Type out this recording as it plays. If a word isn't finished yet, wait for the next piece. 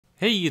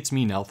Hey, it's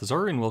me,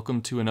 Nalthazar, and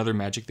welcome to another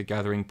Magic the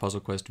Gathering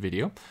Puzzle Quest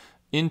video.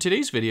 In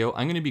today's video,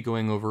 I'm going to be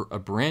going over a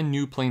brand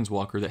new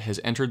Planeswalker that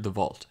has entered the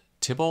vault,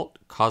 Tibalt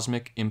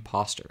Cosmic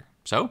Imposter.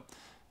 So,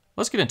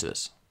 let's get into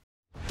this.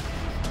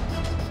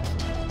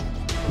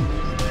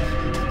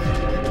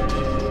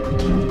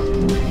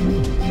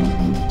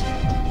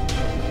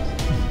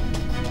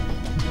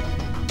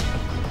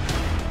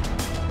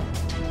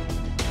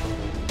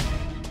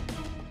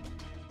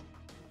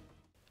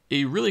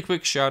 A really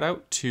quick shout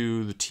out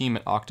to the team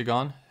at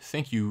Octagon.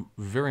 Thank you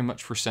very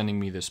much for sending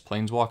me this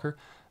Planeswalker.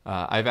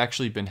 I've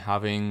actually been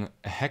having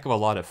a heck of a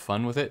lot of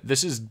fun with it.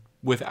 This has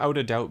without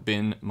a doubt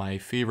been my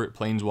favorite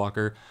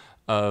Planeswalker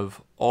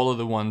of all of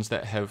the ones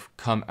that have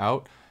come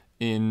out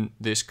in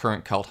this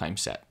current Kaldheim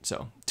set.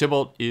 So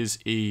Tibalt is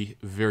a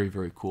very,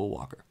 very cool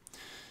walker.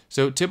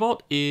 So Tibalt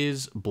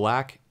is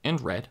black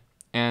and red,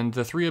 and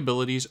the three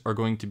abilities are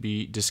going to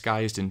be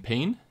Disguised in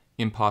Pain,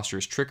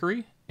 Imposter's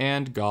Trickery,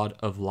 and God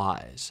of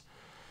Lies.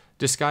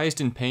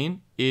 Disguised in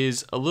Pain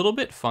is a little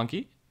bit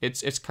funky.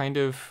 It's kind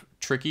of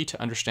tricky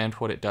to understand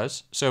what it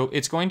does. So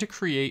it's going to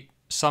create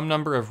some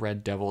number of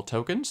red devil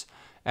tokens.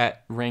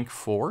 At rank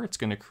 4, it's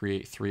going to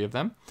create 3 of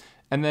them.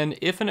 And then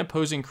if an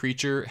opposing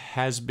creature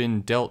has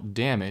been dealt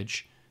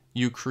damage,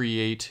 you're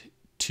going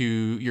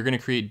to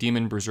create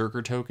Demon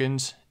Berserker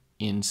tokens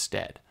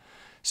instead.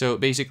 So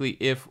basically,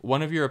 if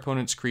one of your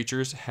opponent's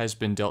creatures has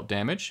been dealt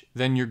damage,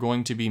 then you're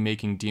going to be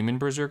making Demon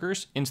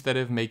Berserkers instead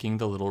of making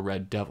the little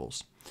red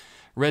devils.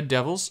 Red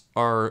devils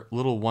are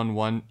little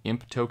 1/1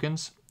 imp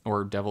tokens,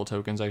 or devil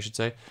tokens, I should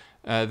say,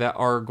 that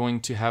are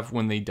going to have,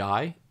 when they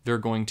die, they're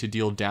going to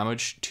deal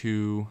damage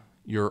to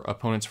your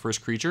opponent's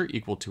first creature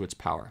equal to its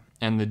power.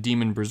 And the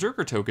Demon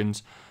Berserker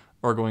tokens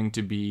are going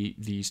to be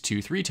these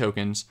 2/3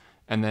 tokens,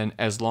 and then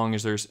as long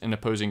as there's an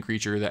opposing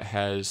creature that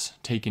has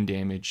taken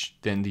damage,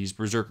 then these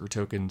Berserker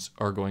tokens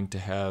are going to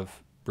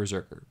have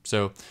Berserker.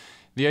 So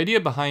the idea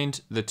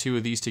behind the two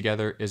of these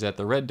together is that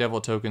the red devil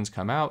tokens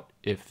come out.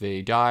 If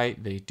they die,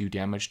 they do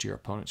damage to your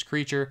opponent's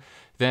creature.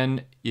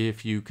 Then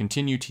if you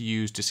continue to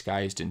use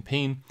Disguised in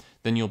Pain,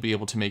 then you'll be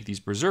able to make these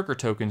Berserker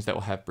tokens that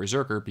will have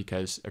Berserker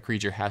because a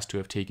creature has to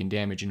have taken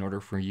damage in order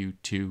for you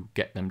to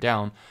get them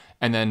down.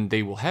 And then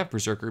they will have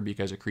Berserker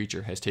because a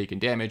creature has taken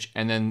damage,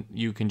 and then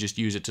you can just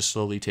use it to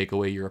slowly take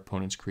away your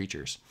opponent's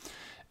creatures.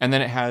 And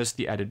then it has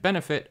the added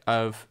benefit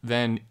of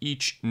then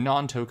each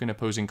non-token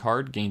opposing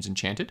card gains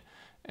Enchanted.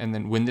 And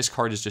then when this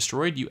card is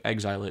destroyed, you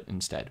exile it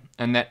instead.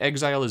 And that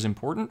exile is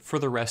important for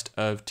the rest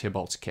of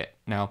Tibalt's kit.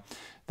 Now,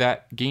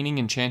 that gaining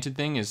Enchanted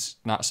thing is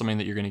not something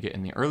that you're going to get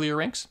in the earlier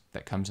ranks.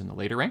 That comes in the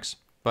later ranks.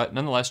 But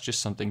nonetheless,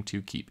 just something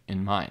to keep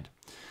in mind.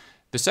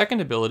 The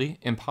second ability,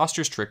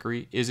 Imposter's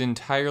Trickery, is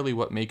entirely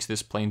what makes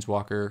this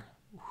Planeswalker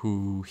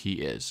who he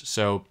is.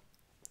 So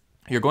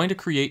you're going to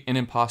create an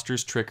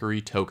Imposter's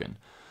Trickery token.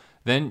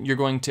 Then you're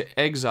going to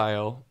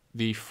exile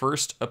the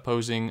first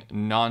opposing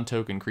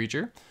non-token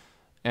creature.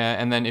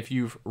 And then if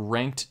you've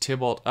ranked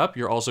Tibalt up,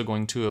 you're also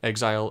going to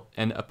exile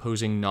an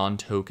opposing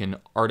non-token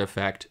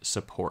artifact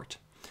support.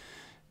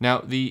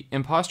 Now, the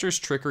Imposter's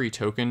Trickery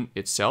token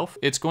itself,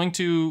 it's going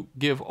to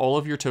give all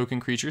of your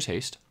token creatures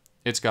haste.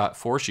 It's got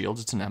 4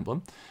 shields, it's an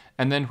emblem.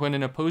 And then when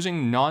an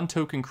opposing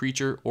non-token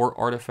creature or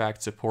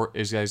artifact support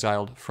is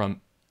exiled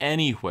from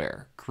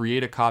anywhere,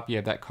 create a copy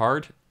of that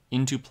card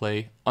into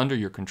play under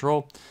your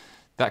control.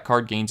 That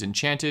card gains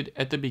Enchanted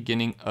at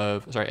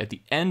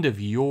the end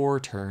of your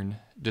turn.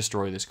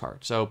 Destroy this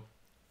card. So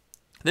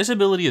this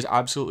ability is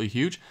absolutely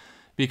huge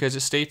because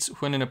it states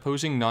when an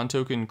opposing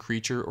non-token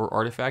creature or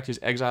artifact is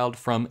exiled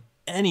from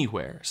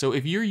anywhere. So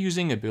if you're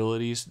using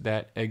abilities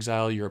that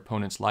exile your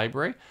opponent's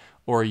library,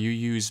 or you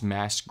use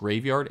mass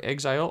graveyard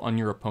exile on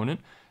your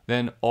opponent,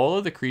 then all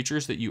of the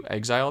creatures that you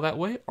exile that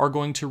way are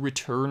going to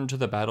return to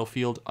the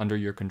battlefield under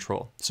your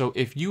control. So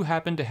if you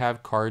happen to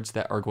have cards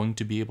that are going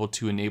to be able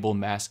to enable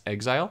mass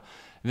exile,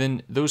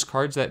 then those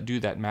cards that do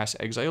that mass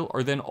exile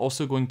are then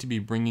also going to be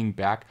bringing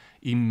back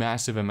a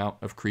massive amount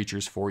of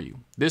creatures for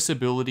you. This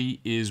ability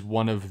is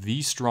one of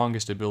the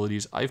strongest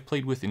abilities I've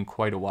played with in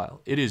quite a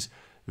while. It is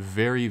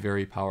very,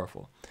 very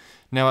powerful.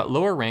 Now at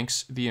lower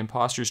ranks, the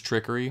Imposter's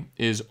Trickery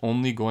is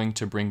only going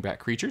to bring back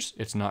creatures.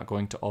 It's not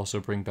going to also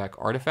bring back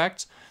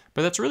artifacts,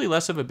 but that's really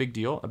less of a big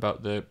deal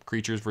about the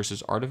creatures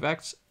versus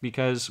artifacts,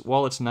 because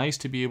while it's nice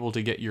to be able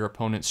to get your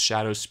opponent's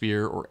Shadow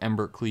Spear or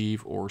Ember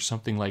Cleave or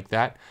something like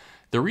that,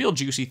 the real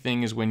juicy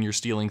thing is when you're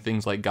stealing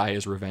things like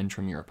Gaia's Revenge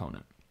from your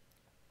opponent.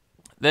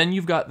 Then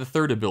you've got the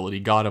third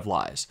ability, God of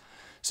Lies.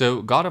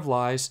 So God of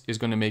Lies is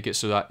going to make it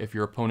so that if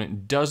your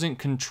opponent doesn't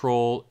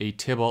control a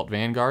Tibalt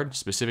Vanguard,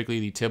 specifically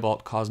the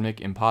Tibalt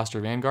Cosmic Imposter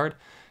Vanguard,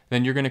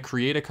 then you're going to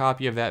create a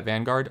copy of that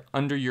Vanguard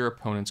under your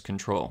opponent's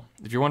control.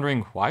 If you're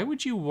wondering, why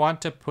would you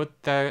want to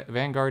put that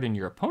Vanguard in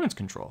your opponent's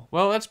control?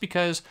 Well, that's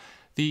because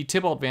the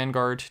Tibalt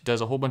Vanguard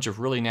does a whole bunch of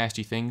really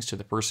nasty things to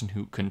the person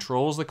who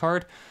controls the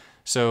card.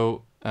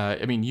 So,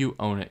 you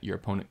own it, your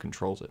opponent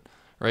controls it,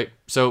 right?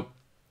 So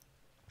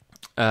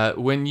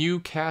when you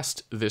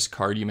cast this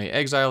card, you may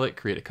exile it,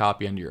 create a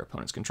copy under your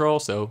opponent's control,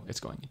 so it's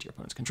going into your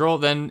opponent's control.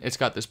 Then it's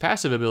got this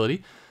passive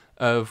ability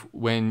of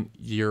when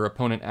your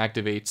opponent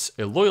activates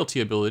a loyalty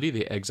ability,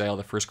 they exile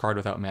the first card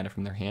without mana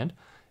from their hand.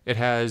 It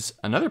has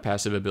another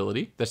passive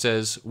ability that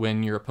says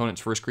when your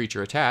opponent's first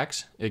creature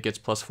attacks, it gets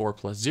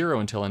 +4/+0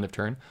 until end of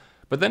turn,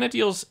 but then it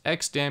deals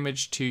X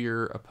damage to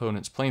your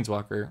opponent's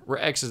Planeswalker, where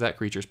X is that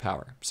creature's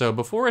power. So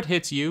before it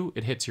hits you,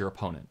 it hits your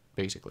opponent,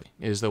 basically,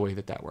 is the way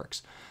that that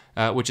works,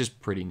 which is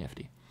pretty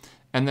nifty.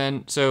 And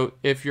then, so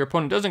if your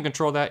opponent doesn't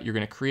control that, you're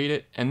going to create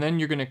it, and then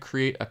you're going to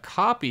create a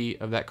copy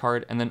of that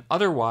card, and then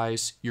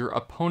otherwise, your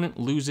opponent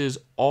loses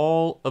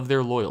all of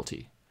their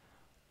loyalty.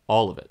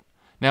 All of it.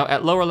 Now,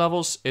 at lower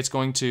levels, it's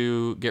going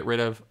to get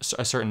rid of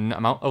a certain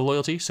amount of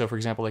loyalty. So, for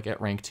example, like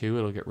at rank 2,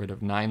 it'll get rid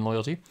of 9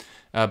 loyalty.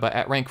 But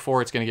at rank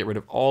 4, it's going to get rid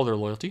of all their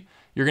loyalty.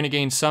 You're going to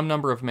gain some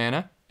number of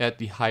mana at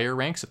the higher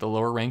ranks. At the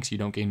lower ranks, you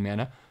don't gain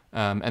mana.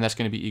 And that's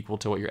going to be equal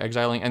to what you're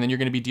exiling. And then you're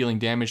going to be dealing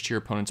damage to your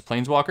opponent's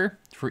Planeswalker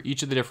for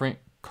each of the different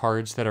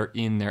cards that are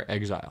in their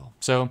exile.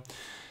 So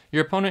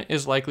your opponent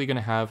is likely going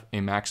to have a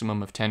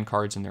maximum of 10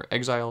 cards in their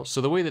exile. So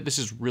the way that this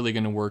is really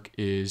going to work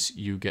is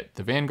you get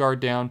the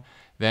Vanguard down,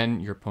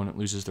 then your opponent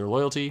loses their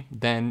loyalty,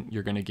 then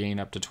you're going to gain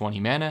up to 20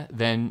 mana,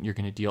 then you're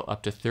going to deal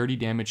up to 30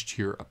 damage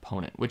to your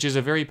opponent, which is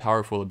a very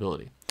powerful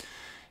ability.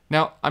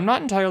 Now, I'm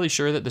not entirely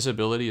sure that this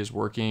ability is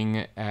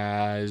working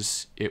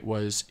as it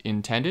was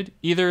intended.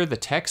 Either the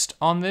text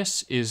on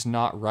this is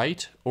not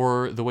right,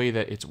 or the way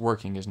that it's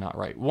working is not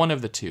right. One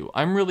of the two.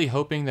 I'm really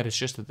hoping that it's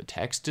just that the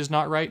text is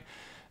not right,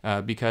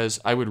 because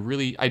I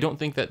don't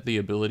think that the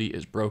ability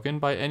is broken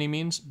by any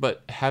means,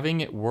 but having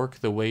it work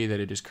the way that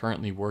it is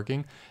currently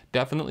working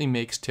definitely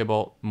makes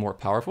Tibalt more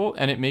powerful,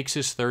 and it makes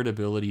his third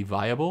ability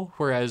viable,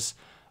 whereas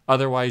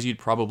otherwise you'd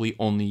probably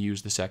only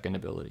use the second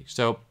ability.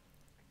 So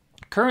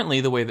currently,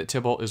 the way that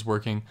Tibalt is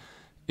working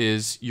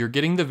is you're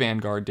getting the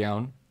Vanguard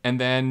down, and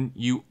then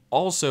you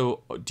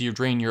also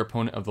drain your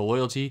opponent of the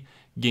loyalty,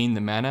 gain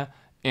the mana,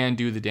 and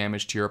do the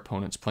damage to your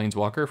opponent's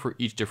Planeswalker for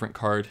each different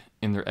card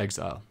in their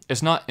exile.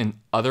 It's not an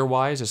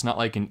otherwise, it's not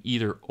like an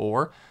either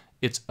or,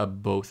 it's a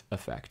both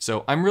effect.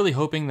 So I'm really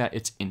hoping that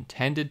it's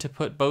intended to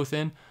put both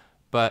in,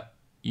 but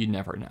you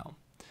never know.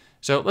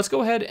 So let's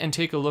go ahead and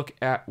take a look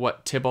at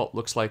what Tibalt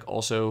looks like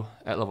also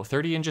at level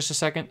 30 in just a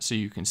second so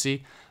you can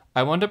see.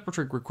 I wound up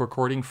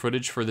recording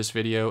footage for this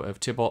video of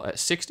Tibalt at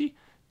 60,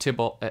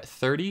 Tibalt at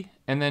 30,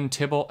 and then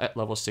Tibalt at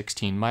level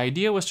 16. My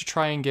idea was to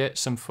try and get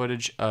some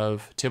footage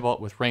of Tibalt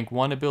with rank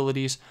 1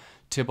 abilities,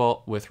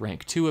 Tibalt with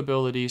rank 2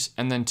 abilities,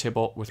 and then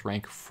Tibalt with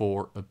rank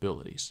 4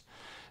 abilities.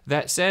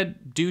 That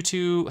said, due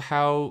to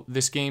how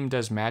this game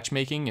does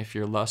matchmaking, if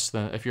you're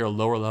a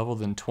lower level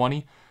than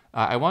 20,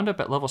 I wound up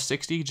at level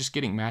 60 just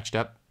getting matched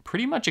up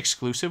pretty much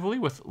exclusively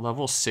with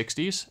level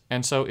 60s,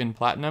 and so in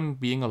Platinum,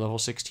 being a level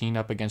 16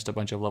 up against a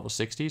bunch of level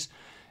 60s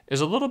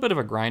is a little bit of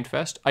a grind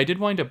fest. I did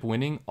wind up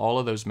winning all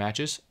of those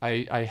matches.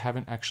 I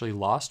haven't actually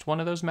lost one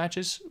of those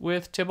matches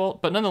with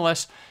Tibalt, but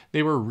nonetheless,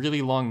 they were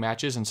really long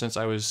matches, and since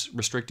I was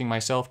restricting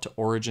myself to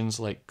origins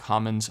like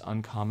commons,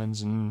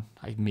 uncommons, and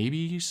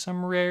maybe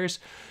some rares,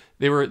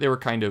 they were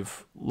kind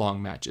of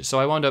long matches. So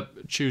I wound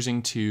up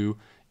choosing to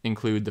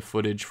include the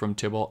footage from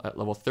Tibalt at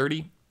level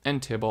 30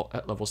 and Tibalt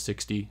at level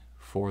 60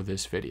 for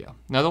this video.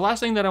 Now, the last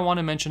thing that I want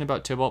to mention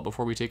about Tibalt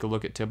before we take a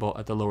look at Tibalt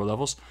at the lower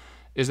levels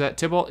is that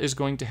Tibalt is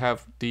going to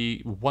have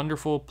the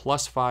wonderful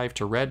 +5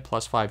 to red,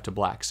 +5 to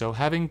black. So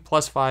having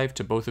 +5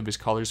 to both of his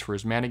colors for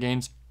his mana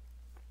gains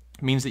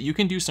means that you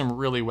can do some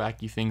really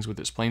wacky things with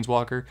this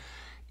Planeswalker.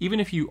 Even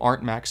if you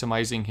aren't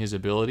maximizing his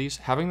abilities,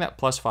 having that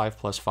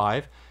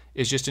 +5/+5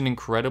 is just an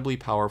incredibly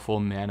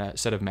powerful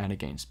set of mana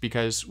gains,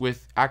 because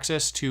with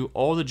access to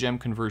all the gem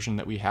conversion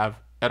that we have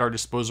at our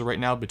disposal right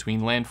now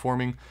between land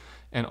forming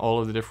and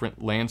all of the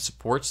different land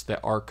supports that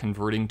are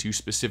converting to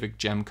specific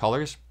gem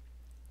colors,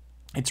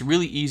 it's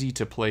really easy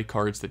to play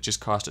cards that just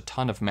cost a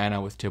ton of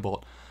mana with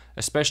Tibalt,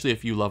 especially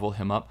if you level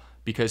him up,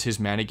 because his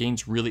mana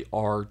gains really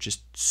are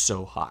just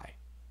so high.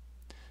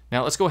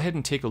 Now let's go ahead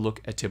and take a look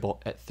at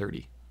Tibalt at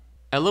 30.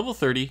 At level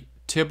 30,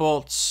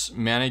 Tibalt's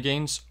mana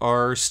gains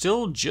are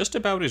still just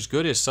about as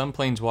good as some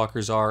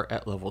Planeswalkers are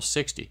at level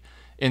 60,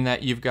 in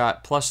that you've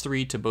got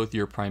 +3 to both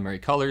your primary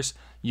colors,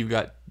 you've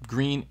got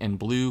green and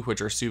blue, which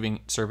are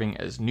serving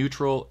as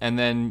neutral, and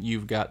then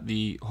you've got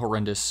the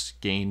horrendous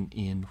gain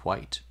in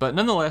white. But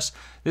nonetheless,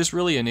 this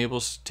really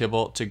enables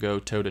Tibalt to go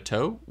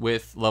toe-to-toe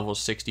with level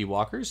 60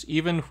 walkers,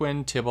 even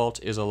when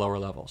Tibalt is a lower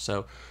level.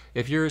 So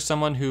if you're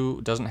someone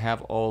who doesn't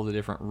have all the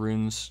different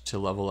runes to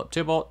level up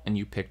Tibalt, and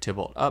you pick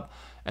Tibalt up,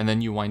 and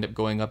then you wind up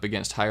going up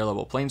against higher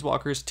level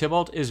Planeswalkers,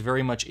 Tibalt is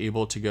very much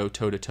able to go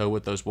toe-to-toe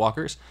with those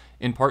walkers,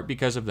 in part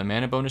because of the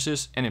mana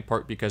bonuses, and in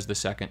part because of the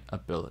second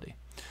ability.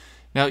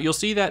 Now, you'll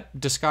see that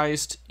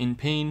Disguised in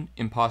Pain,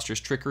 Imposter's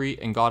Trickery,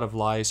 and God of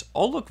Lies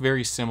all look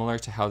very similar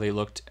to how they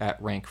looked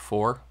at rank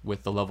 4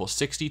 with the level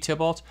 60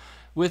 Tibalt,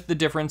 with the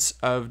difference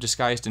of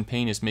Disguised in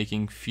Pain is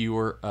making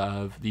fewer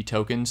of the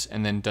tokens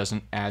and then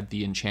doesn't add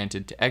the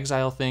enchanted to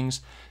exile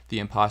things. The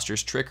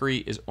Imposter's Trickery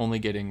is only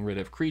getting rid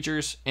of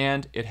creatures,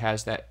 and it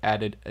has that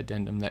added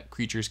addendum that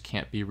creatures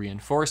can't be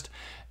reinforced.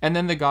 And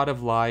then the God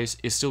of Lies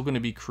is still going to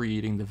be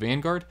creating the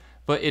Vanguard,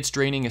 but it's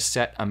draining a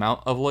set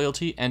amount of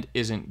loyalty and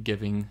isn't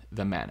giving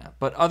the mana.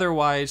 But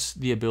otherwise,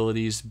 the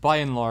abilities, by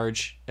and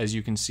large, as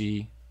you can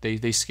see,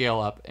 they scale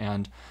up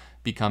and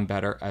become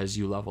better as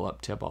you level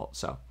up Tibalt.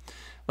 So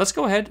let's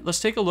go ahead. Let's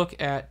take a look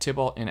at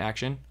Tibalt in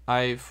action.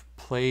 I've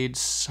played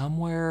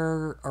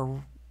somewhere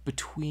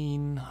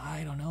between,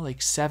 I don't know,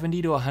 like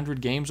 70 to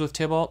 100 games with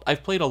Tibalt.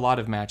 I've played a lot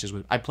of matches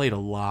with, I played a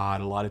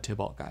lot of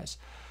Tibalt guys.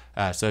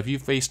 So if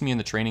you've faced me in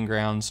the training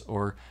grounds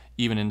or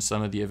even in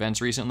some of the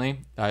events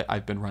recently,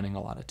 I've been running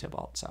a lot of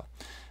Tibalt. So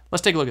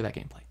let's take a look at that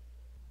gameplay.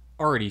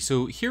 Alrighty,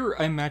 so here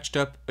I'm matched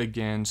up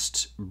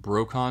against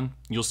Brokon.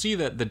 You'll see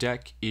that the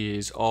deck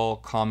is all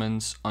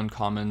commons,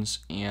 uncommons,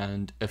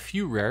 and a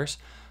few rares.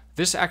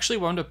 This actually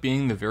wound up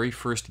being the very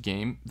first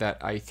game that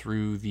I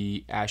threw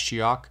the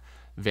Ashiok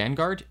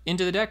Vanguard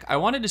into the deck. I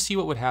wanted to see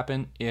what would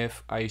happen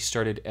if I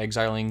started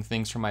exiling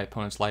things from my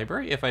opponent's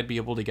library, if I'd be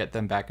able to get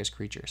them back as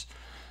creatures.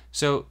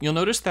 So you'll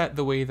notice that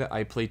the way that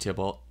I play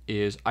Tibalt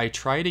is I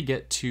try to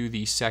get to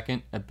the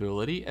second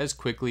ability as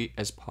quickly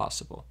as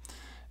possible.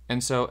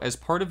 And so as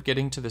part of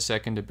getting to the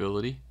second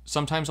ability,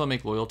 sometimes I'll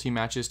make loyalty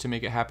matches to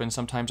make it happen.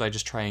 Sometimes I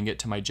just try and get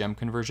to my gem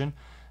conversion.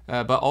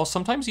 But I'll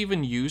sometimes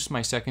even use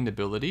my second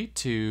ability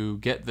to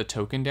get the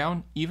token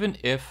down, even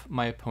if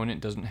my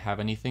opponent doesn't have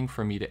anything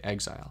for me to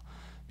exile.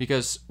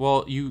 Because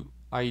while you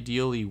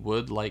ideally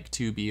would like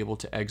to be able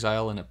to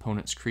exile an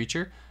opponent's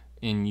creature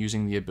in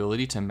using the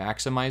ability to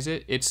maximize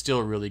it, it's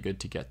still really good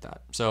to get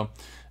that. So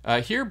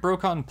here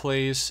Brokon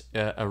plays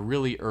a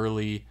really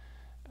early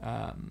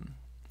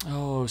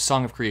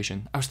Song of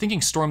Creation. I was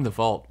thinking Storm the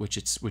Vault, which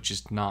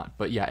is not,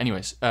 but yeah,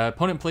 anyways.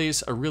 Opponent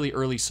plays a really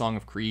early Song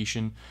of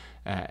Creation.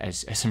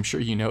 As I'm sure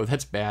you know,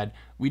 that's bad.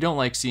 We don't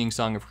like seeing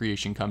Song of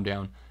Creation come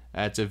down.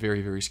 It's a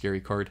very, very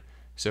scary card.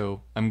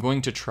 So I'm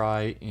going to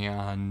try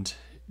and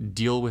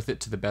deal with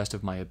it to the best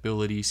of my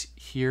abilities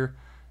here.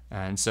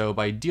 And so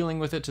by dealing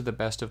with it to the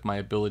best of my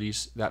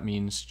abilities, that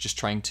means just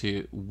trying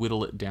to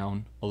whittle it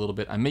down a little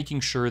bit. I'm making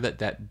sure that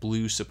that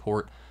blue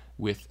support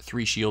with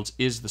 3 shields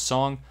is the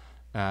Song.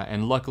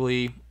 And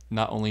luckily,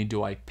 not only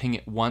do I ping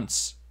it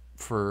once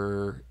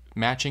for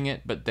matching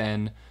it, but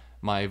then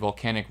my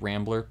Volcanic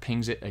Rambler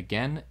pings it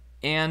again,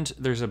 and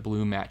there's a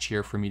blue match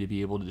here for me to be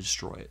able to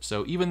destroy it.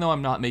 So even though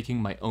I'm not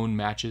making my own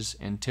matches,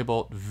 and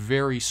Tibalt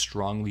very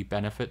strongly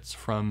benefits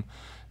from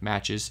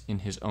matches in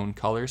his own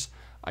colors,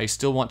 I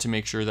still want to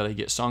make sure that I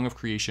get Song of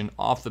Creation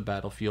off the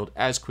battlefield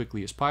as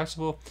quickly as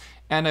possible,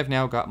 and I've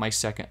now got my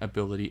second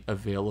ability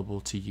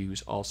available to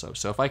use also.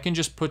 So if I can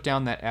just put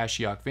down that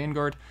Ashiok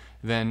Vanguard,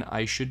 then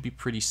I should be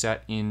pretty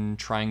set in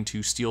trying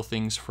to steal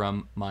things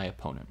from my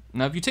opponent.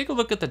 Now if you take a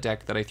look at the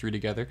deck that I threw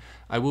together,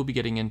 I will be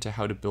getting into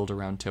how to build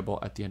around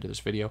Tibalt at the end of this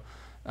video.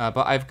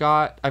 But I've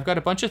got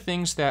a bunch of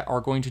things that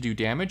are going to do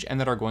damage and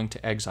that are going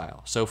to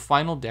exile. So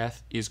Final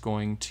Death is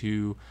going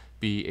to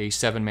be a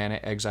 7 mana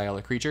exile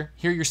a creature.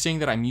 Here you're seeing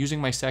that I'm using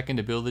my second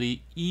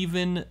ability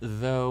even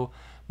though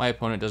my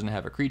opponent doesn't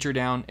have a creature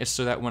down. It's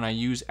so that when I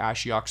use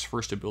Ashiok's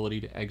first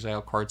ability to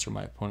exile cards from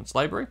my opponent's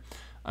library,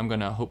 I'm going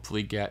to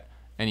hopefully get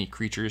any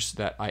creatures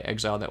that I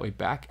exile that way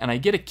back. And I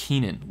get a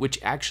Keenan, which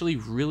actually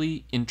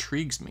really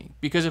intrigues me.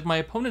 Because if my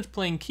opponent's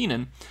playing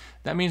Keenan,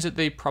 that means that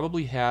they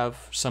probably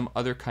have some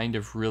other kind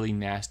of really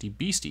nasty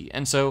beastie.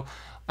 And so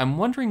I'm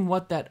wondering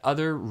what that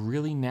other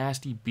really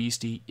nasty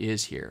beastie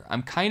is here.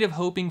 I'm kind of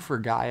hoping for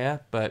Gaia,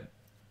 but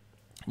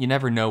you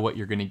never know what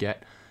you're going to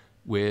get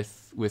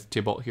with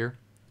Tibalt here.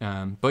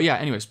 But yeah,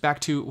 anyways, back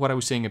to what I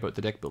was saying about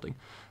the deck building.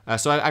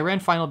 So I ran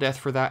Final Death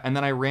for that, and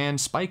then I ran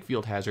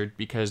Spikefield Hazard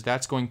because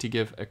that's going to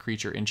give a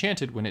creature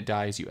enchanted. When it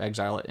dies, you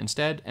exile it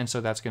instead, and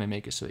so that's going to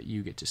make it so that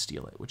you get to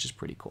steal it, which is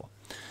pretty cool.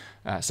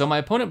 So my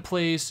opponent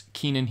plays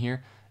Keenan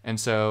here, and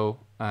so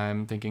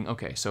I'm thinking,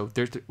 okay, so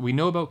we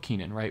know about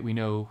Keenan, right? We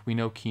know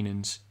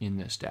Keenan's in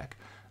this deck.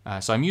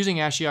 So I'm using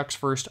Ashiok's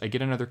first. I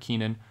get another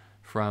Keenan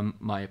from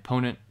my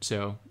opponent,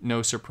 so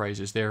no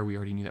surprises there. We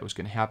already knew that was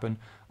going to happen.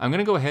 I'm going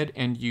to go ahead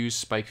and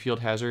use Spikefield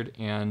Hazard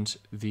and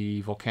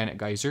the Volcanic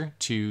Geyser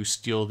to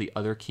steal the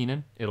other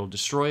Keenan. It'll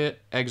destroy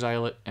it,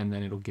 exile it, and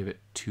then it'll give it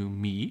to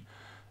me.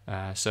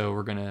 So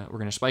we're gonna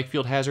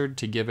Spikefield Hazard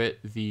to give it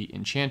the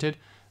enchanted.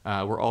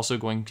 We're also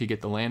going to get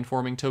the land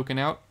forming token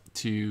out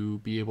to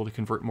be able to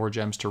convert more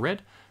gems to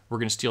red. We're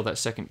going to steal that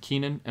second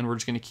Keenan, and we're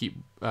just going to keep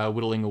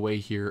whittling away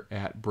here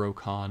at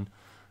Brokon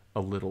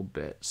a little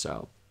bit.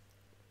 So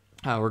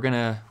we're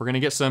gonna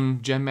get some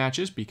gem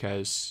matches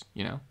because,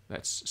 you know,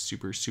 that's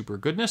super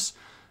goodness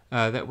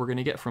that we're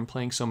gonna get from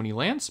playing so many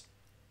lands.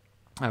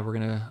 We're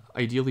gonna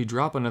ideally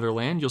drop another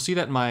land. You'll see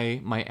that my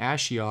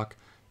Ashiok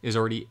is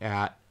already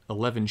at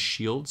 11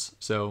 shields,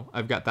 so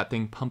I've got that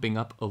thing pumping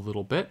up a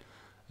little bit.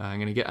 I'm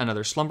gonna get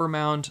another Slumber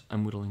Mound.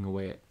 I'm whittling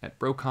away at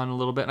Brokon a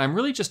little bit, and I'm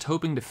really just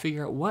hoping to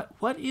figure out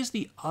what is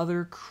the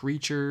other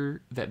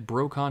creature that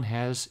Brokon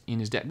has in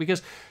his deck,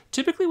 because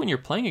typically when you're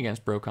playing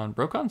against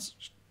Brokon's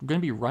going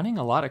to be running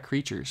a lot of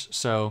creatures.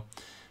 So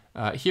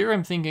here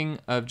I'm thinking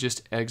of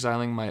just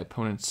exiling my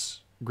opponent's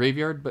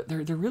graveyard, but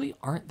there really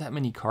aren't that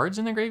many cards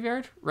in the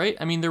graveyard, right?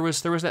 I mean, there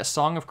was that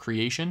Song of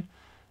Creation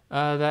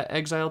that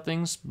exiled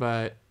things,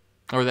 but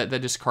or that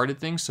discarded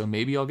thing, so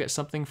maybe I'll get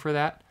something for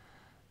that.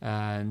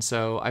 And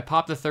so I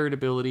pop the third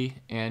ability,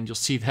 and you'll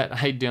see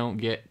that I don't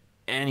get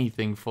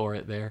anything for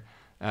it there,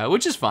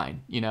 which is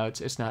fine. You know,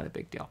 it's not a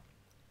big deal.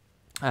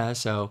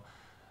 So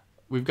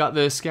we've got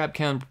the Scab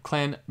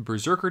Clan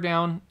Berserker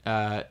down.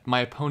 My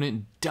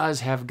opponent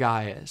does have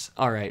Gaia's.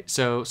 All right,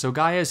 so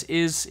Gaia's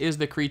is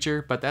the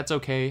creature, but that's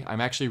okay.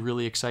 I'm actually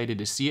really excited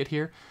to see it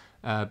here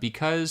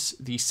because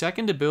the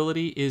second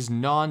ability is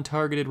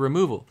non-targeted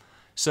removal.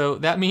 So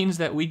that means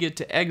that we get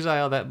to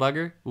exile that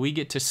bugger, we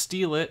get to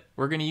steal it,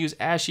 we're going to use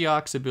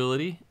Ashiok's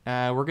ability,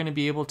 we're going to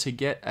be able to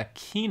get a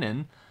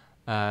Keenan.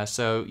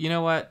 So you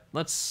know what?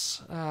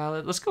 Let's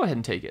go ahead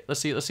and take it.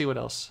 Let's see what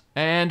else.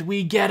 And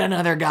we get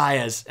another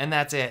Gaia's, and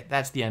that's it.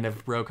 That's the end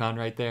of Brokon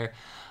right there.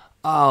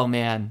 Oh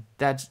man,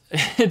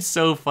 it's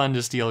so fun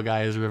to steal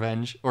Gaia's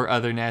Revenge or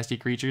other nasty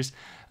creatures.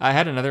 I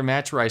had another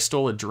match where I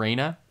stole a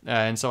Draina,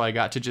 and so I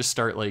got to just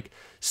start like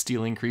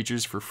stealing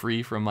creatures for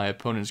free from my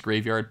opponent's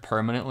graveyard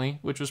permanently,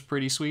 which was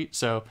pretty sweet.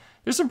 So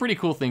there's some pretty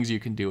cool things you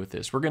can do with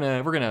this. We're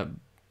gonna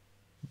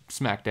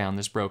smack down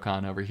this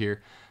Brokon over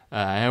here,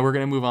 and we're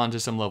gonna move on to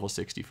some level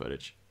 60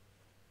 footage.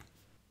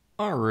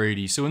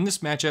 Alrighty, so in this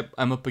matchup,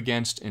 I'm up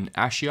against an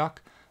Ashiok.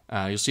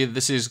 You'll see that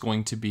this is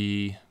going to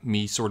be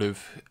me sort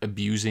of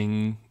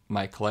abusing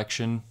my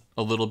collection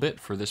a little bit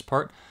for this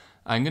part.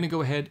 I'm going to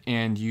go ahead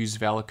and use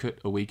Valakut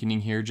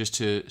Awakening here just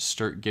to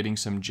start getting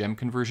some gem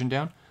conversion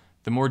down.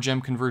 The more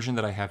gem conversion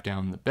that I have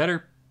down, the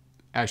better.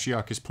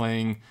 Ashiok is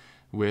playing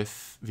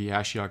with the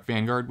Ashiok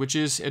Vanguard, which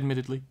is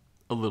admittedly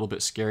a little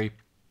bit scary.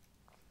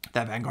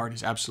 That Vanguard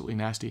is absolutely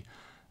nasty.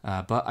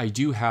 But I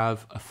do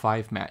have a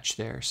 5 match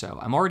there, so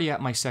I'm already at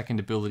my second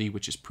ability,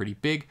 which is pretty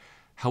big.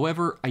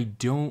 However, I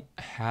don't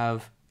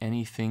have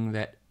anything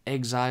that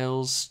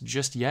exiles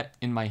just yet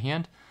in my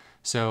hand,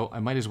 so I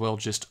might as well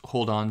just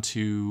hold on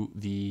to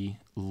the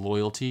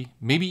loyalty,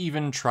 maybe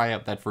even try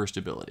out that first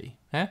ability.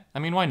 I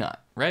mean, why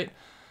not, right?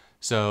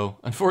 So,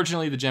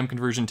 unfortunately, the gem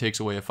conversion takes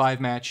away a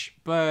 5 match,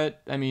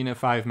 but, I mean, a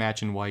 5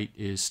 match in white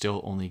is still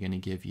only going to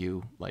give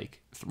you,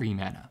 like, 3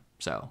 mana,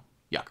 so,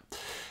 yuck.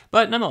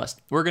 But nonetheless,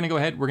 we're going to go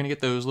ahead, we're going to get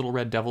those little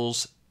red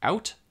devils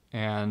out.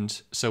 And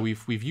so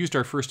we've used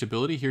our first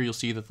ability. Here you'll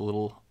see that the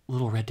little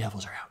red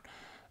devils are out.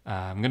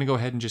 I'm going to go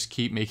ahead and just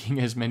keep making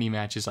as many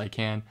matches as I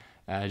can.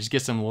 Just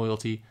get some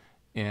loyalty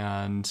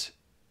and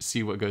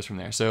see what goes from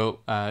there. So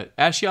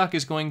Ashiok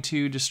is going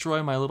to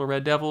destroy my little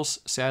red devils.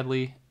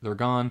 Sadly, they're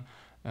gone.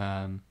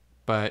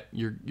 But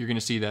you're going to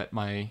see that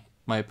my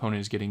opponent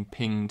is getting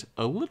pinged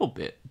a little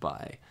bit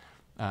by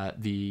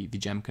the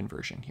gem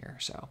conversion here.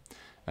 So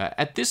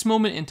at this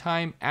moment in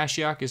time,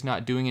 Ashiok is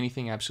not doing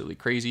anything absolutely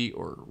crazy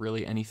or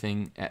really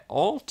anything at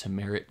all to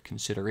merit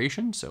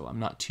consideration, so I'm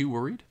not too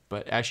worried.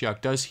 But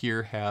Ashiok does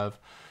here have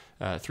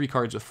 3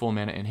 cards with full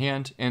mana in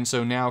hand, and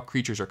so now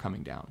creatures are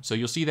coming down. So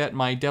you'll see that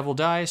my devil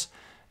dies,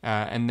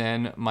 and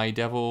then my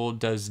devil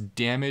does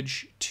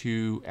damage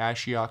to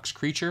Ashiok's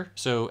creature.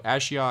 So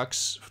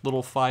Ashiok's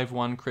little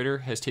 5/1 critter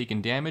has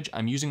taken damage.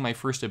 I'm using my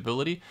first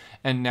ability,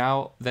 and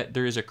now that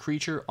there is a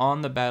creature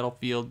on the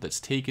battlefield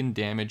that's taken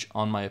damage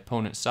on my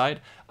opponent's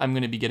side, I'm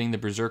going to be getting the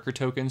Berserker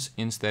tokens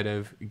instead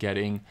of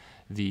getting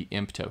the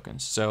Imp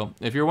tokens. So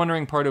if you're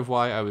wondering part of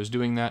why I was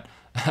doing that,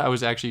 I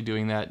was actually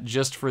doing that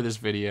just for this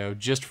video,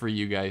 just for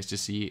you guys to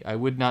see. I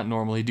would not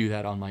normally do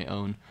that on my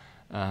own.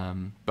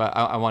 But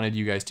I wanted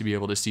you guys to be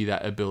able to see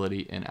that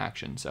ability in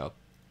action. So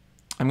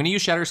I'm going to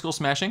use Shatterskull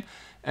Smashing,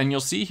 and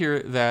you'll see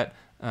here that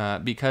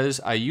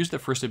because I used the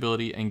first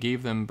ability and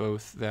gave them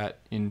both that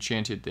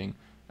enchanted thing,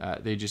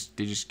 they just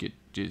get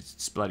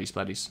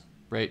splatties,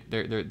 right?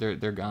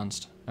 They're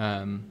gonzed.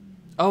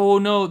 Oh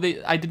no,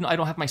 I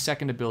don't have my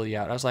second ability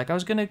out. I was like, I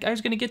was gonna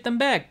get them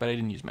back, but I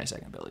didn't use my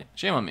second ability.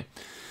 Shame on me.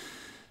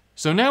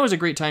 So now is a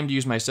great time to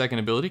use my second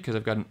ability because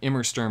I've got an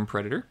Immersturm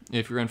Predator.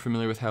 If you're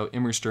unfamiliar with how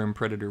Immersturm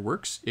Predator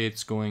works,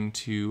 it's going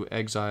to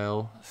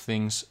exile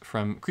things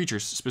from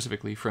creatures,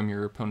 specifically from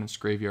your opponent's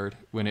graveyard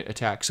when it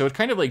attacks. So it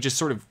kind of like just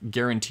sort of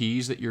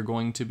guarantees that you're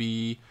going to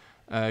be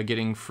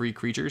getting free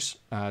creatures.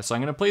 So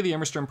I'm going to play the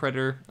Immersturm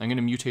Predator. I'm going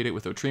to mutate it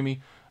with Otrimi.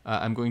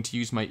 I'm going to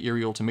use my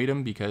Eerie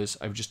Ultimatum because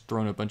I've just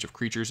thrown a bunch of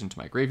creatures into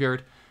my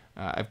graveyard.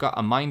 I've got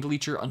a Mind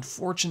Leecher.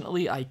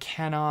 Unfortunately, I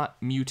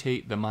cannot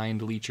mutate the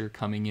Mind Leecher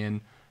coming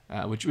in.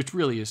 Which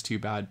really is too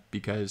bad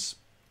because,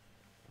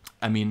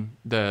 I mean,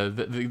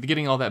 the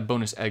getting all that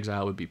bonus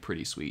exile would be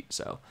pretty sweet.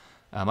 So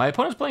my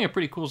opponent's playing a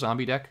pretty cool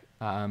zombie deck,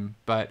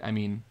 but I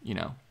mean, you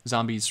know,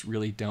 zombies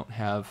really don't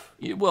have,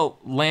 well,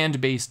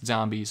 land-based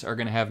zombies are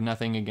going to have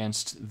nothing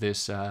against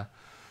this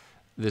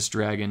this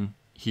dragon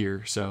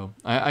here. So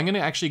I'm going to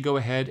actually go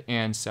ahead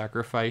and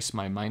sacrifice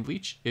my Mind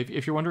Leech.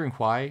 If you're wondering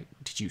why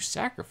did you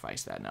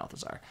sacrifice that,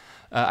 Nalthazar?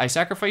 I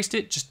sacrificed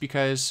it just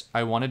because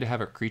I wanted to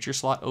have a creature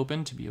slot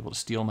open to be able to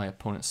steal my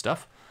opponent's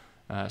stuff.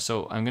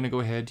 So I'm going to go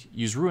ahead,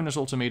 use Ruinous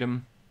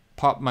Ultimatum,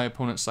 pop my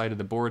opponent's side of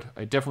the board.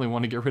 I definitely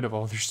want to get rid of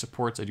all their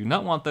supports. I do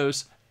not want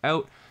those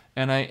out.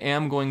 And I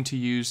am going to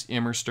use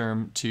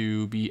Immersturm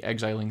to be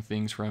exiling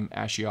things from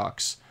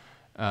Ashiok's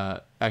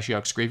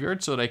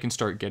graveyard so that I can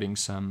start getting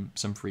some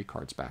free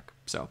cards back.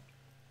 So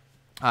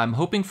I'm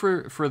hoping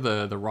for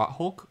the Rot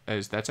Hulk,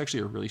 as that's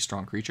actually a really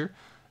strong creature,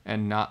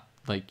 and not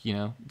like, you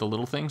know, the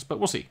little things, but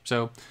we'll see.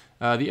 So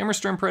the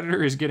Emberstorm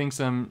Predator is getting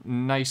some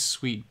nice,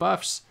 sweet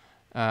buffs,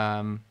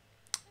 and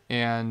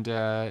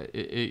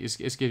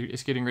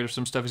it's getting rid of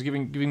some stuff. It's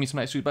giving me some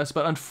nice, sweet buffs,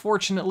 but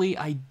unfortunately,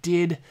 I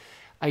did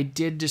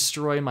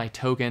destroy my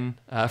token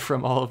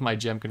from all of my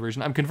gem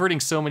conversion. I'm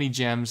converting so many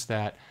gems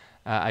that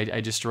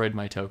I destroyed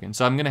my token.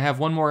 So I'm going to have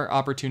one more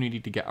opportunity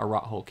to get a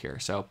Rot Hulk here.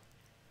 So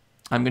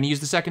I'm going to use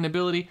the second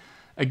ability.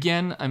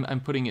 Again, I'm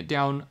putting it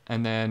down,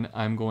 and then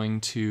I'm going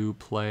to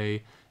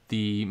play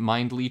the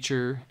Mind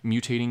Leecher,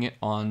 mutating it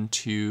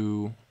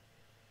onto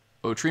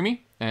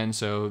Otrimi, and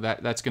so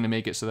that's going to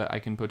make it so that I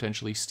can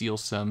potentially steal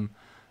some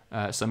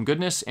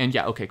goodness. And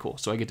yeah, okay, cool.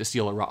 So I get to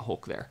steal a Rot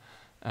Hulk there.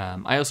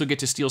 I also get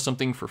to steal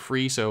something for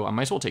free, so I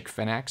might as well take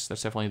Fenax.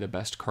 That's definitely the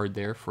best card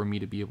there for me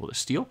to be able to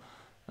steal.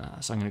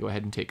 So I'm going to go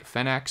ahead and take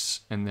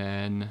Fenax, and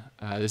then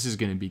this is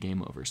going to be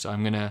game over. So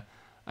I'm gonna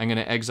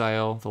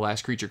exile the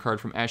last creature card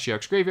from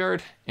Ashiok's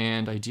graveyard,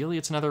 and ideally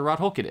it's another Rot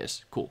Hulk. It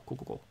is.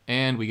 Cool.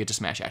 And we get to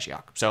smash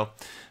Ashiok. So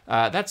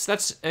that's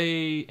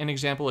an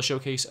example, a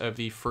showcase of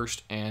the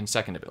first and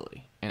second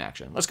ability in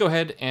action. Let's go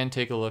ahead and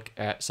take a look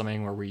at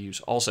something where we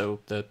use also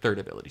the third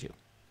ability too.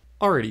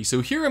 Alrighty,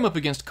 so here I'm up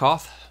against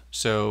Koth.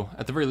 So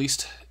at the very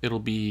least, it'll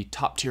be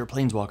top tier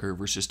Planeswalker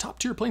versus top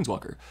tier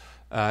Planeswalker.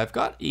 I've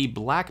got a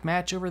black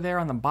match over there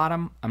on the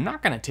bottom. I'm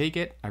not going to take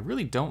it. I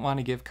really don't want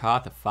to give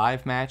Koth a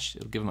 5 match.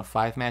 It'll give him a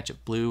 5 match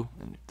of blue.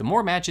 And the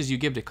more matches you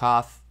give to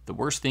Koth, the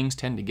worse things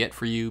tend to get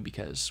for you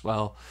because,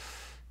 well,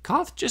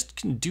 Koth just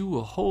can do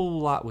a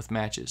whole lot with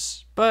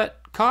matches. But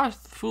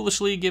Koth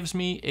foolishly gives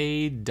me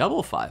a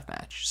double 5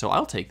 match, so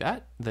I'll take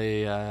that.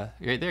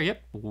 Right there,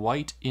 yep,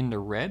 white into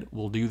red.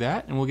 We'll do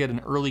that, and we'll get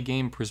an early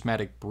game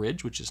Prismatic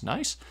Bridge, which is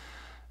nice.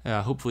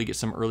 Hopefully get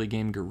some early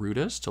game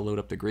Garudas to load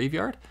up the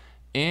graveyard.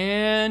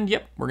 And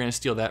yep, we're going to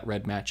steal that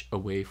red match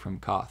away from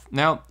Koth.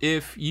 Now,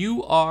 if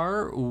you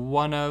are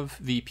one of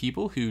the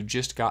people who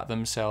just got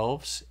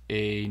themselves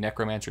a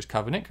Necromancer's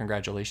Covenant,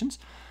 congratulations.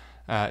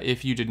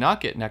 If you did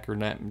not get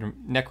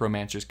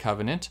Necromancer's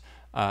Covenant,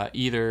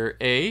 either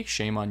A,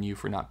 shame on you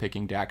for not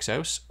picking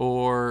Daxos,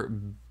 or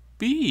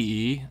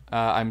B,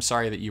 I'm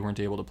sorry that you weren't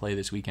able to play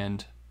this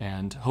weekend,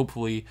 and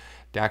hopefully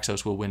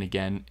Daxos will win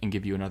again and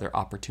give you another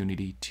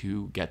opportunity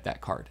to get that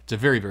card. It's a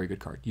very, very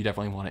good card. You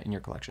definitely want it in your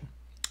collection.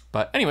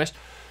 But anyways,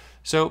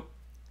 so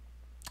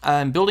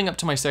I'm building up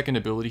to my second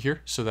ability here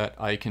so that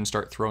I can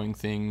start throwing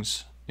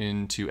things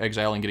into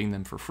exile and getting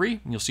them for free.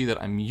 And you'll see that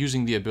I'm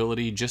using the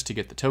ability just to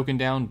get the token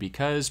down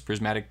because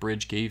Prismatic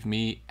Bridge gave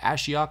me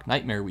Ashiok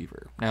Nightmare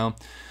Weaver. Now,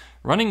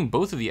 running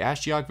both of the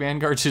Ashiok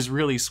Vanguards is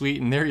really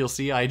sweet, and there you'll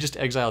see I just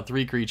exiled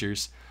 3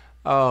 creatures.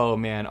 Oh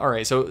man,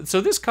 alright, so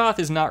this Koth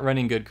is not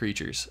running good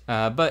creatures.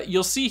 But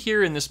you'll see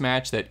here in this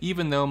match that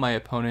even though my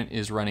opponent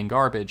is running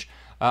garbage,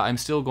 I'm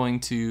still going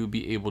to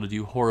be able to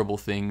do horrible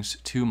things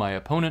to my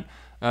opponent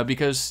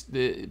because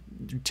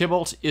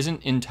Tibalt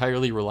isn't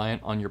entirely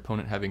reliant on your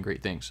opponent having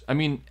great things. I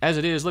mean, as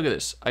it is, look at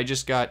this. I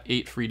just got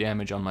 8 free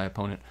damage on my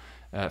opponent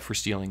for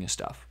stealing his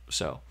stuff.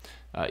 So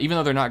even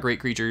though they're not great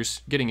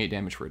creatures, getting 8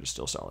 damage for it is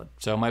still solid.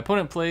 So my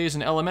opponent plays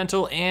an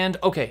Elemental, and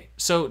okay,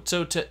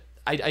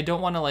 I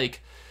don't want to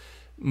like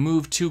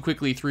move too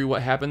quickly through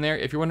what happened there.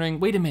 If you're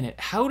wondering, wait a minute,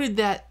 how did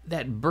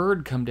that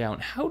bird come down?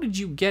 How did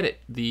you get it?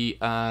 The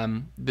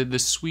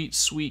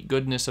sweet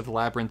goodness of the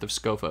Labyrinth of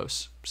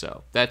Scophos.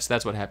 So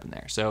that's what happened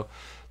there. So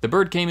the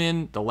bird came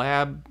in, the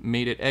lab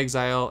made it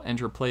exile,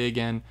 enter play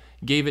again,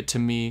 gave it to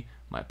me.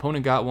 My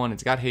opponent got one.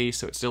 It's got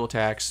haste, so it still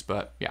attacks.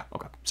 But yeah,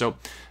 okay. So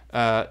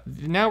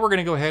now we're going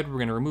to go ahead. We're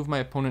going to remove my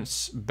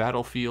opponent's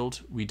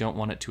battlefield. We don't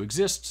want it to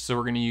exist, so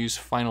we're going to use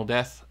Final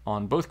Death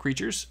on both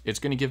creatures. It's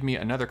going to give me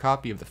another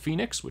copy of the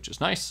Phoenix, which is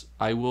nice.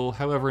 I will,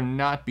 however,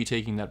 not be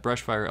taking that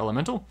Brushfire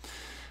Elemental.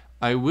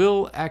 I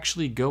will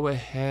actually go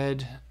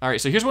ahead. All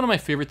right, so here's one of my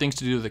favorite things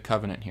to do to the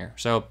Covenant here.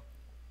 So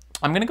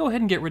I'm going to go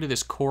ahead and get rid of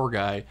this core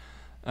guy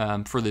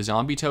for the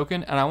zombie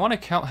token, and I want to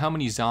count how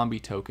many zombie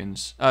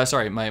tokens,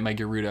 my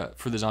Garuda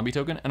for the zombie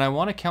token, and I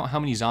want to count how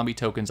many zombie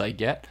tokens I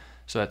get.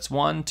 So that's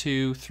 1,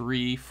 2,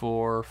 3,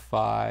 4,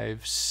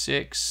 5,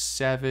 6,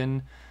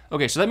 7.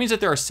 Okay, so that means that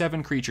there are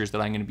 7 creatures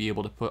that I'm going to be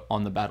able to put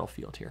on the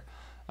battlefield here.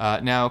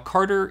 Now,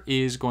 Carter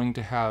is going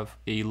to have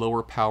a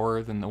lower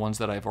power than the ones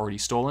that I've already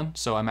stolen,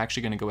 so I'm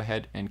actually going to go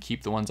ahead and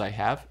keep the ones I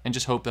have and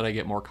just hope that I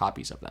get more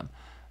copies of them.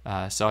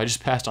 So I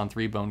just passed on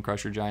 3 Bone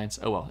Crusher Giants.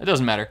 Oh well, it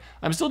doesn't matter.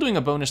 I'm still doing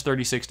a bonus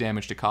 36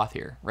 damage to Koth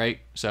here, right?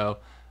 So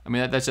I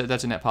mean, that's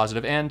a net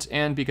positive,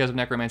 and because of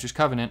Necromancer's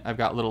Covenant, I've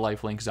got little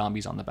lifelink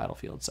zombies on the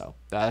battlefield, so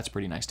that's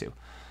pretty nice too.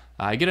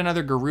 I get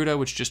another Garuda,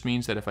 which just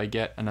means that if I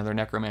get another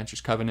Necromancer's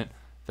Covenant,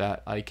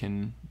 that I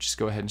can just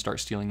go ahead and start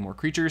stealing more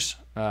creatures.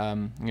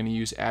 I'm going to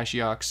use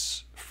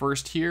Ashiok's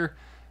first here.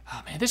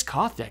 Oh man, this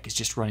Koth deck is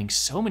just running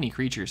so many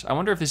creatures. I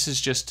wonder if this is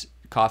just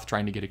Koth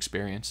trying to get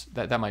experience.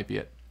 That might be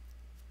it.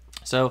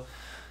 So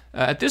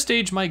at this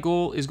stage, my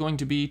goal is going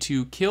to be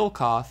to kill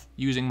Koth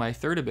using my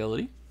third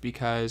ability,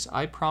 because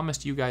I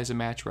promised you guys a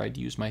match where I'd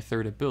use my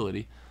third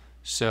ability.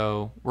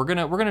 So we're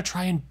gonna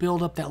try and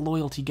build up that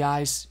loyalty,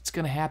 guys. It's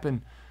gonna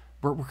happen.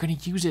 We're gonna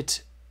use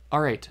it.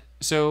 All right.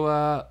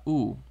 So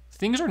ooh,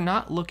 things are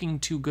not looking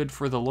too good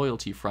for the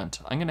loyalty front.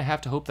 I'm gonna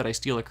have to hope that I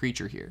steal a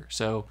creature here.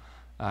 So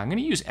I'm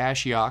gonna use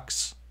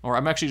Ashiok's, or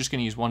I'm actually just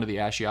gonna use one of the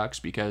Ashiok's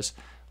because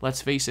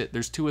let's face it,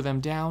 there's 2 of them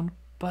down,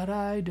 but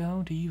I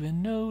don't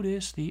even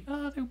notice the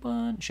other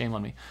one. Shame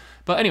on me.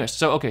 But anyways,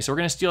 so okay, so we're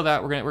gonna steal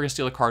that. We're gonna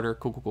steal a Carter.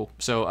 Cool, cool, cool.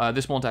 So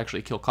this won't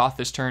actually kill Koth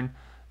this turn.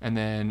 And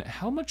then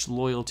how much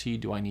loyalty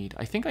do I need?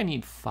 I think I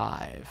need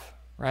 5,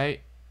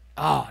 right?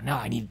 Oh no,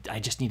 I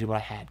just needed what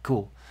I had.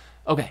 Cool.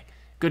 Okay,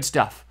 good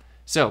stuff.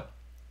 So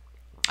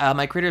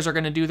my critters are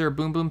gonna do their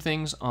boom boom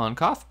things on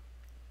Koth.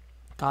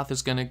 Koth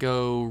is gonna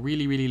go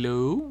really, really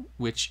low,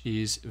 which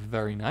is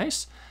very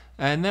nice.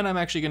 And then I'm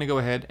actually gonna go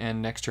ahead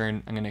and next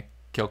turn I'm gonna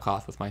kill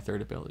Koth with my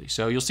 3rd ability.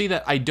 So you'll see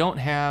that I don't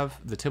have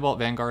the Tibalt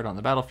Vanguard on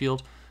the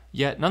battlefield,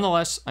 yet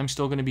nonetheless, I'm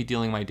still going to be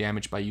dealing my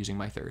damage by using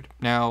my 3rd.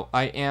 Now,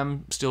 I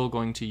am still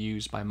going to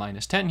use my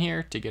 -10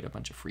 here to get a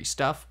bunch of free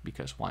stuff,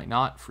 because why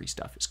not? Free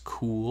stuff is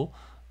cool.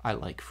 I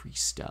like free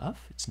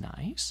stuff. It's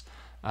nice.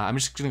 I'm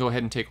just going to go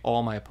ahead and take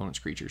all my opponent's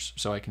creatures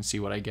so I can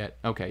see what I get.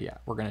 Okay, yeah,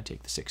 we're going to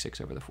take the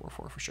 6/6 over the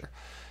 4/4 for sure.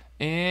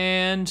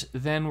 And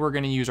then we're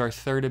going to use our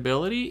 3rd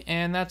ability,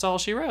 and that's all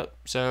she wrote.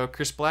 So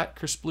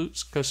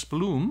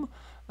Crisploom,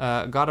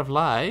 God of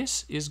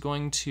Lies, is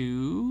going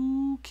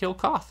to kill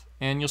Koth.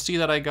 And you'll see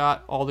that I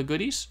got all the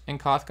goodies, and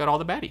Koth got all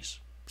the baddies.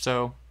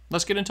 So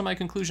let's get into my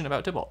conclusion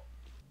about Tibalt.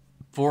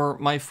 For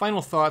my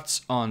final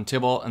thoughts on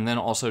Tibalt, and then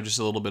also just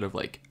a little bit of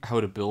like how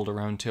to build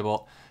around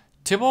Tibalt.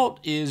 Tibalt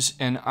is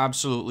an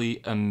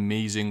absolutely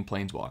amazing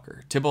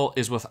Planeswalker. Tibalt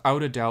is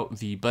without a doubt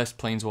the best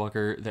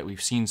Planeswalker that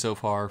we've seen so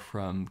far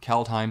from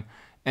Kaldheim,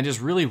 and is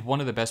really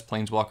one of the best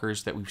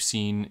Planeswalkers that we've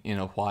seen in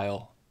a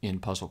while in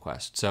Puzzle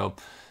Quest. So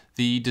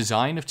the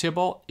design of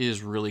Tibalt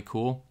is really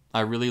cool. I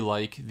really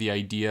like the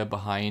idea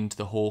behind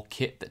the whole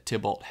kit that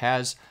Tibalt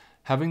has.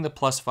 Having the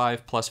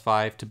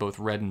 +5/+5 to both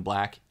red and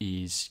black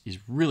is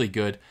really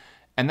good.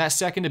 And that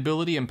 2nd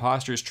ability,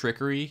 Imposter's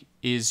Trickery,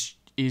 is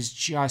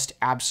just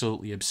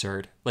absolutely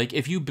absurd. Like,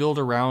 if you build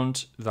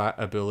around that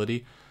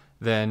ability,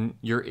 then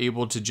you're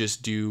able to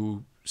just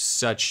do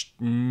such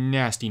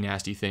nasty,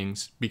 nasty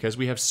things, because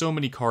we have so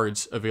many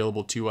cards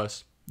available to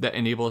us that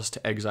enable us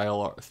to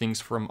exile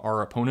things from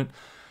our opponent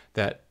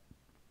that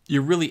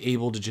you're really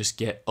able to just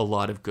get a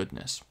lot of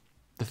goodness.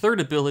 The 3rd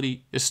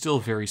ability is still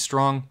very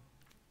strong.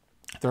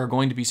 There are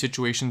going to be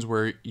situations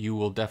where you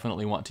will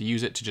definitely want to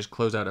use it to just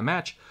close out a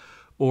match,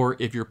 or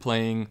if you're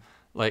playing,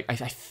 like, I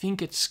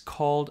think it's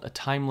called a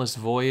Timeless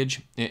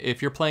Voyage.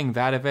 If you're playing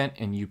that event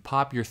and you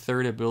pop your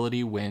 3rd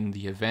ability when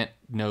the event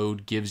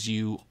node gives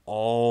you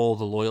all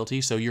the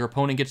loyalty, so your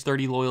opponent gets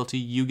 30 loyalty,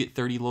 you get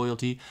 30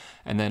 loyalty,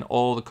 and then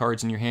all the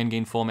cards in your hand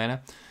gain full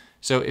mana.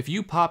 So if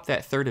you pop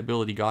that 3rd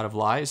ability, God of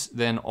Lies,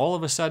 then all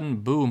of a sudden,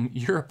 boom,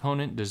 your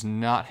opponent does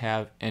not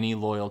have any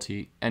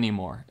loyalty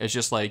anymore. It's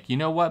just like, you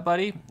know what,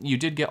 buddy? You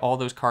did get all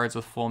those cards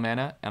with full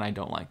mana, and I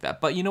don't like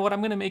that. But you know what?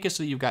 I'm going to make it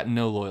so you've got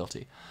no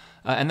loyalty.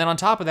 And then on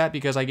top of that,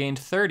 because I gained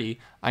 30,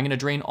 I'm going to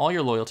drain all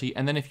your loyalty.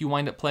 And then if you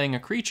wind up playing a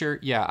creature,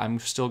 yeah, I'm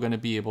still going to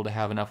be able to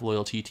have enough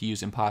loyalty to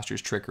use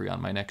Imposter's Trickery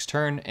on my next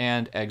turn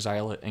and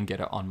exile it and get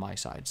it on my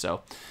side.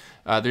 So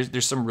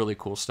there's some really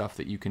cool stuff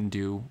that you can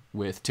do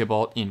with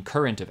Tibalt in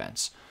current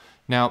events.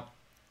 Now,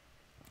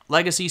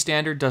 Legacy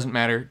Standard doesn't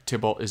matter.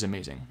 Tibalt is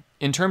amazing.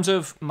 In terms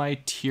of my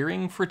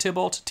tiering for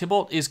Tibalt,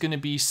 Tibalt is going to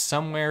be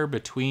somewhere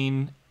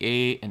between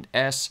A and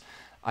S.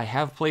 I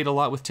have played a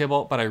lot with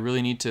Tibalt, but I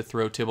really need to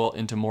throw Tibalt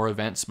into more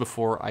events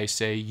before I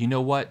say, you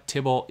know what,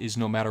 Tibalt is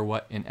no matter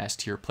what an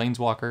S-tier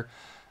Planeswalker.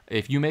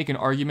 If you make an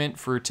argument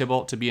for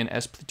Tibalt to be an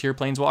S-tier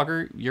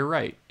Planeswalker, you're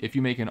right. If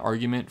you make an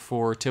argument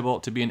for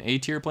Tibalt to be an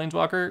A-tier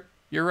Planeswalker,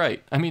 you're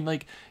right. I mean,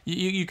 like,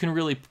 it can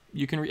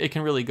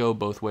really go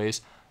both ways.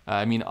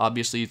 I mean,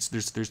 obviously,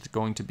 there's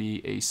going to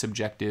be a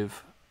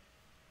subjective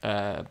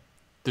element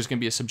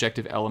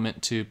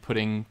to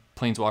putting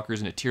Planeswalkers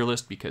in a tier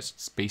list, because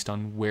it's based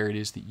on where it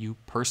is that you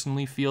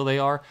personally feel they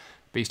are,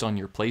 based on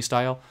your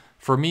playstyle.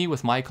 For me,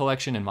 with my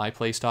collection and my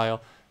playstyle,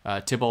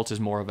 Tibalt is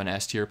more of an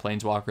S-tier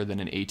Planeswalker than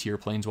an A-tier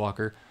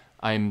Planeswalker.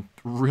 I'm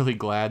really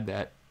glad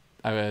that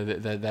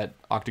that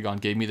Octagon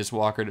gave me this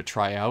walker to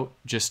try out.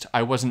 Just,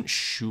 I wasn't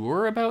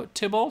sure about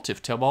Tibalt,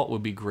 if Tibalt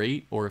would be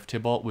great or if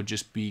Tibalt would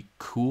just be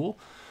cool.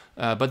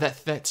 But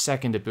that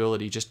 2nd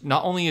ability, just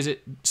not only is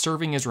it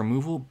serving as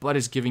removal, but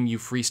is giving you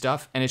free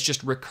stuff, and it's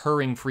just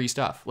recurring free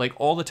stuff. Like,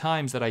 all the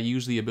times that I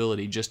use the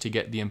ability just to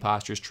get the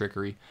Imposter's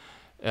Trickery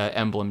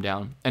emblem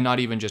down, and not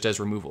even just as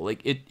removal.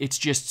 Like, it's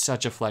just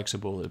such a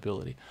flexible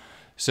ability.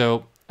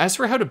 So as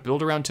for how to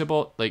build around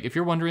Tibalt, like, if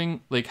you're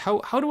wondering, like,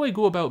 how do I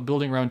go about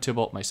building around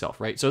Tibalt myself,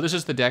 right? So this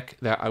is the deck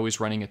that I was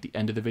running at the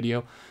end of the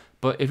video.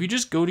 But if you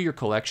just go to your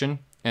collection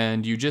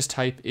and you just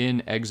type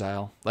in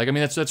exile, like, I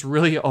mean, that's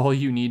really all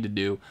you need to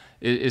do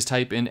is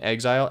type in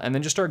exile, and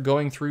then just start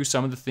going through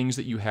some of the things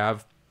that you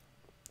have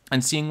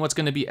and seeing what's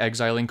going to be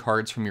exiling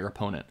cards from your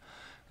opponent,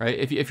 right?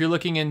 If you're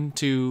looking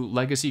into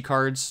legacy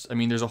cards, I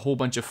mean, there's a whole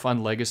bunch of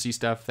fun legacy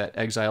stuff that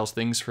exiles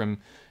things from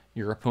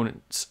your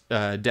opponent's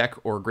deck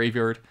or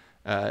graveyard.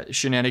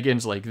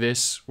 Shenanigans like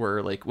this,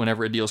 where like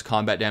whenever it deals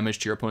combat damage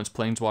to your opponent's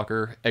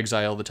Planeswalker,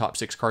 exile the top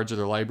 6 cards of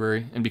their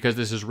library. And because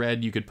this is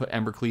red, you could put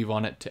Embercleave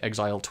on it to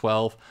exile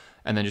 12,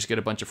 and then just get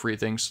a bunch of free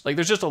things. Like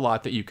there's just a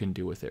lot that you can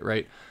do with it,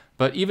 right?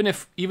 But even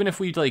if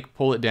we like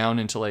pull it down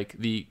into like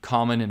the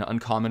common and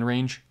uncommon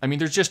range, I mean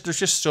there's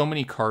just so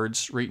many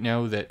cards right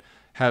now that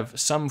have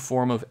some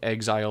form of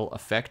exile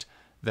effect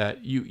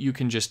that you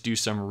can just do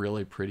some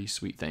really pretty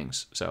sweet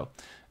things. So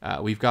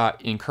we've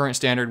got, in current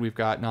standard, we've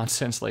got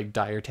nonsense like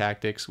Dire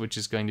Tactics, which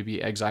is going to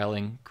be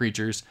exiling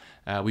creatures.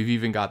 We've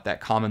even got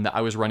that common that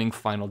I was running,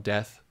 Final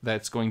Death,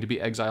 that's going to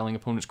be exiling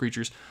opponent's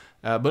creatures.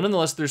 But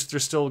nonetheless,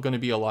 there's still going to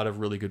be a lot of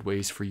really good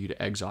ways for you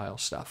to exile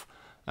stuff.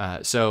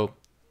 So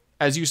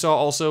as you saw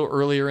also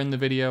earlier in the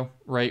video,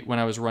 right, when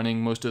I was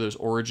running most of those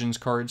Origins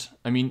cards,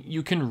 I mean,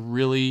 you can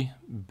really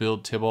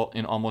build Tibalt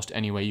in almost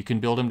any way. You can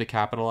build him to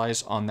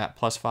capitalize on that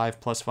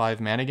 +5/+5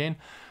 mana gain,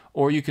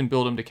 or you can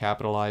build him to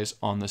capitalize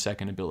on the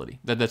second ability.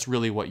 That's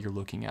really what you're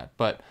looking at.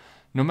 But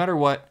no matter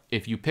what,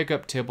 if you pick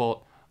up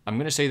Tibalt, I'm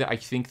going to say that I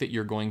think that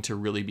you're going to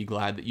really be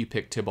glad that you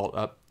picked Tibalt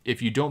up.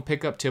 If you don't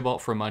pick up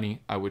Tibalt for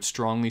money, I would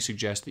strongly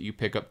suggest that you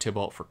pick up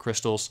Tibalt for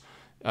crystals.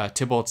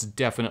 Tibalt's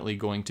definitely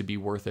going to be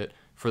worth it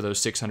for those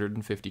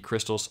 650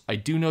 crystals. I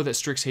do know that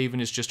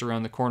Strixhaven is just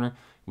around the corner.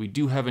 We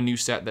do have a new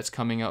set that's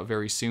coming out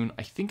very soon.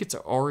 I think it's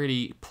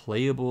already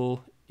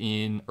playable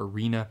in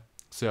Arena,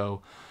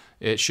 so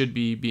it should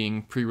be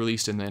being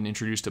pre-released and then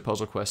introduced to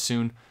Puzzle Quest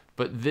soon.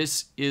 But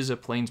this is a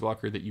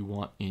Planeswalker that you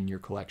want in your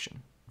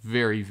collection.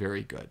 Very,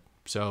 very good.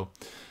 So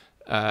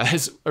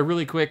as a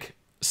really quick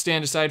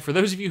stand aside, for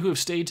those of you who have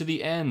stayed to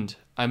the end,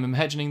 I'm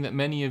imagining that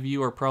many of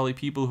you are probably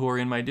people who are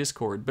in my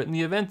Discord, but in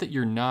the event that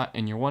you're not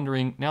and you're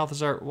wondering,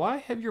 Nalthazar, why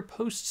have your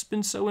posts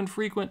been so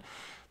infrequent?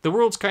 The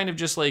world's kind of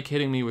just like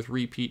hitting me with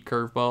repeat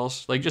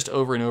curveballs, like just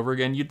over and over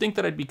again. You'd think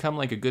that I'd become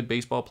like a good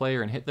baseball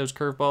player and hit those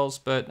curveballs,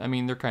 but I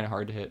mean, they're kind of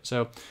hard to hit.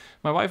 So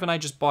my wife and I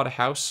just bought a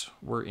house.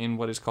 We're in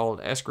what is called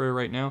escrow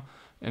right now.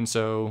 And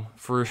so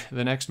for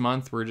the next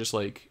month, we're just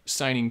like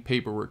signing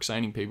paperwork as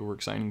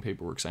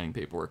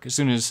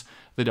soon as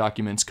the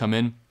documents come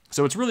in.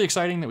 So it's really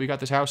exciting that we got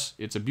this house.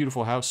 It's a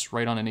beautiful house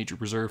right on a nature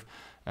preserve.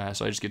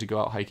 So I just get to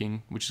go out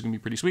hiking, which is going to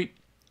be pretty sweet.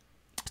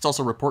 It's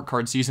also report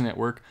card season at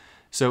work.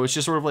 So it's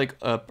just sort of like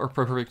a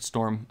perfect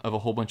storm of a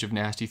whole bunch of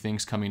nasty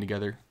things coming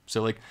together.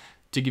 So like,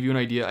 to give you an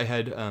idea, I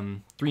had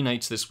 3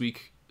 nights this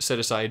week set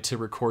aside to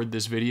record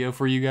this video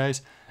for you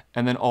guys.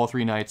 And then all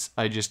 3 nights,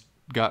 I just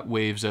got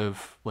waves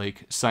of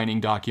like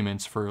signing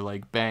documents for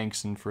like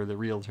banks and for the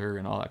realtor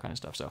and all that kind of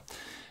stuff. So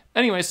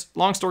anyways,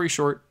 long story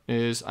short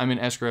is I'm in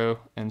escrow,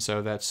 and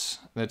so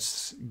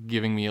that's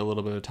giving me a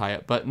little bit of tie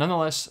up. But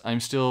nonetheless, I'm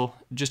still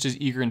just as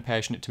eager and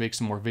passionate to make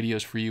some more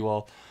videos for you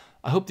all.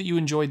 I hope that you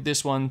enjoyed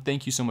this one.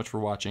 Thank you so much for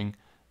watching,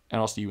 and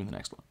I'll see you in the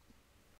next one.